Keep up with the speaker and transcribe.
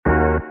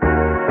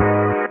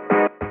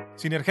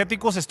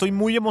Sinergéticos, estoy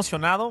muy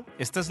emocionado.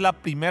 Esta es la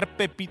primer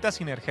Pepita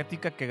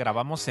Sinergética que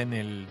grabamos en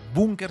el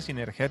búnker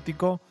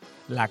sinergético,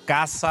 la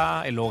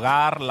casa, el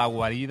hogar, la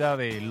guarida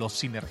de los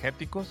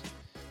sinergéticos.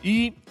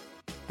 Y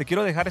te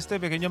quiero dejar este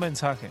pequeño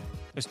mensaje.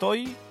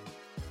 Estoy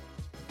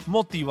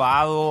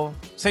motivado,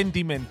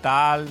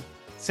 sentimental,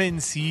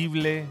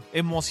 sensible,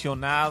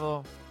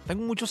 emocionado.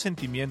 Tengo muchos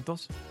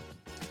sentimientos.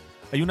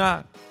 Hay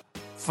una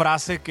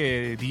frase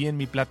que di en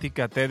mi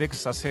plática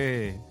TEDx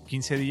hace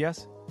 15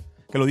 días,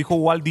 que lo dijo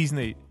Walt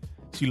Disney: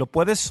 si lo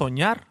puedes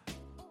soñar,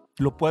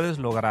 lo puedes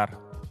lograr.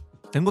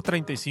 Tengo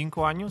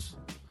 35 años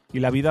y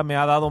la vida me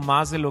ha dado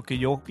más de lo que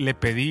yo le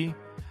pedí,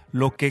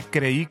 lo que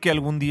creí que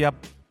algún día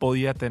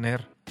podía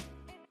tener.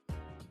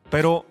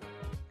 Pero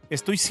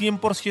estoy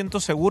 100%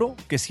 seguro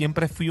que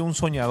siempre fui un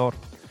soñador,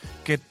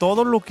 que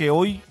todo lo que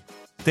hoy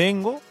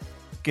tengo,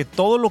 que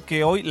todo lo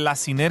que hoy la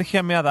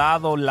sinergia me ha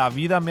dado, la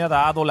vida me ha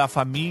dado, la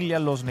familia,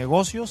 los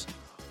negocios,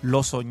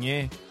 lo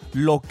soñé,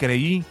 lo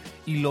creí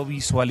y lo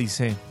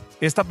visualicé.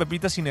 Esta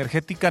Pepita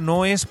Sinergética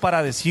no es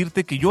para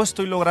decirte que yo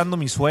estoy logrando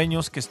mis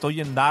sueños, que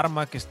estoy en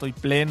Dharma, que estoy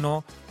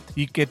pleno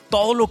y que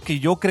todo lo que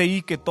yo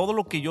creí, que todo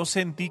lo que yo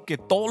sentí, que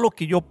todo lo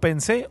que yo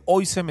pensé,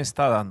 hoy se me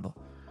está dando.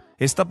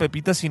 Esta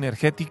Pepita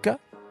Sinergética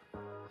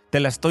te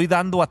la estoy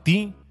dando a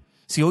ti.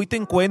 Si hoy te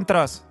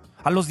encuentras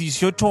a los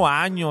 18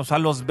 años, a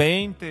los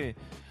 20,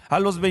 a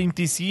los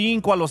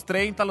 25, a los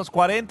 30, a los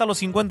 40, a los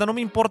 50, no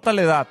me importa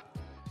la edad,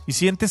 y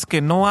sientes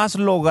que no has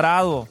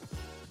logrado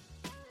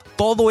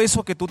todo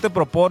eso que tú te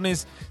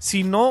propones,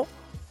 si no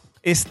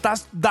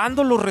estás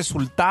dando los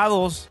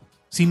resultados,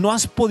 si no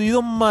has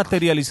podido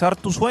materializar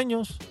tus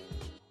sueños,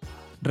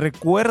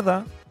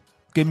 recuerda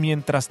que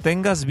mientras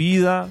tengas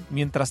vida,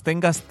 mientras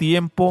tengas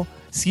tiempo,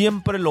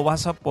 siempre lo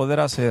vas a poder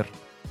hacer.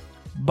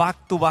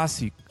 Back to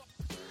basic.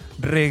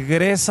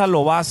 Regresa a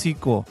lo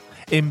básico.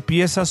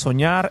 Empieza a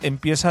soñar,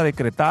 empieza a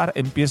decretar,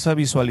 empieza a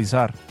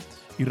visualizar.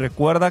 Y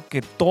recuerda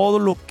que todo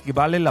lo que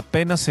vale la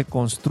pena se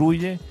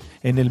construye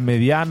en el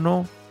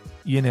mediano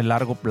y en el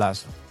largo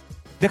plazo.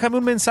 Déjame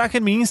un mensaje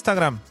en mi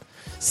Instagram.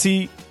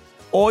 Si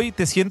hoy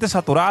te sientes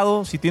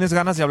atorado, si tienes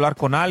ganas de hablar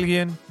con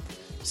alguien,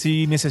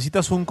 si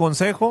necesitas un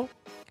consejo,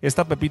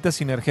 esta Pepita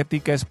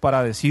Sinergética es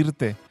para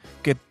decirte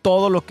que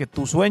todo lo que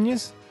tú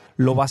sueñes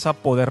lo vas a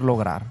poder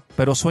lograr.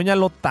 Pero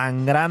suéñalo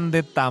tan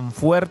grande, tan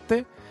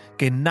fuerte,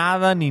 que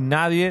nada ni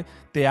nadie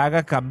te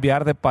haga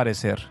cambiar de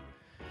parecer.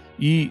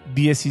 Y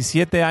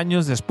 17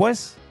 años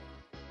después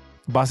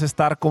vas a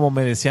estar, como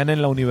me decían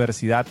en la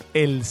universidad,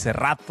 el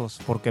cerratos,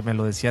 porque me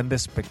lo decían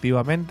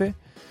despectivamente,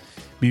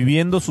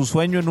 viviendo su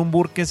sueño en un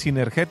búnker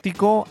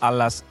sinergético a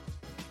las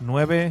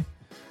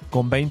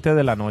 9:20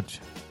 de la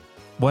noche.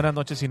 Buenas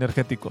noches,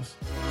 sinergéticos.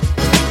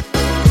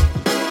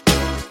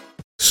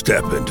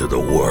 Step into the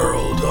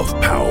world of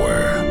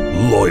power,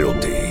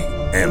 loyalty,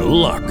 and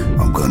luck.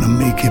 I'm gonna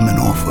make him an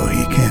offer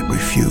he can't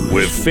refuse.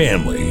 With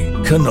family,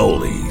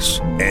 cannolis,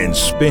 and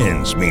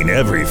spins mean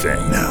everything.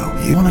 Now,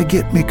 you wanna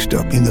get mixed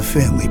up in the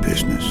family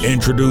business.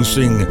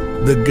 Introducing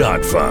The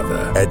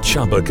Godfather at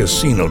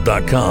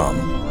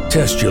ChumbaCasino.com.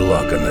 Test your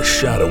luck in the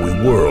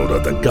shadowy world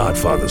of The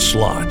Godfather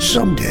slot.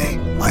 Someday,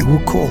 I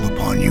will call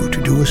upon you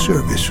to do a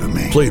service for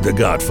me. Play The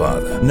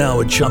Godfather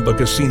now at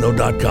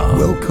ChumbaCasino.com.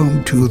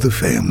 Welcome to the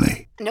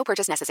family. No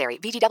purchase necessary.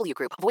 VGW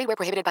Group. Void where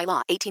prohibited by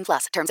law.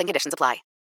 18+. Terms and conditions apply.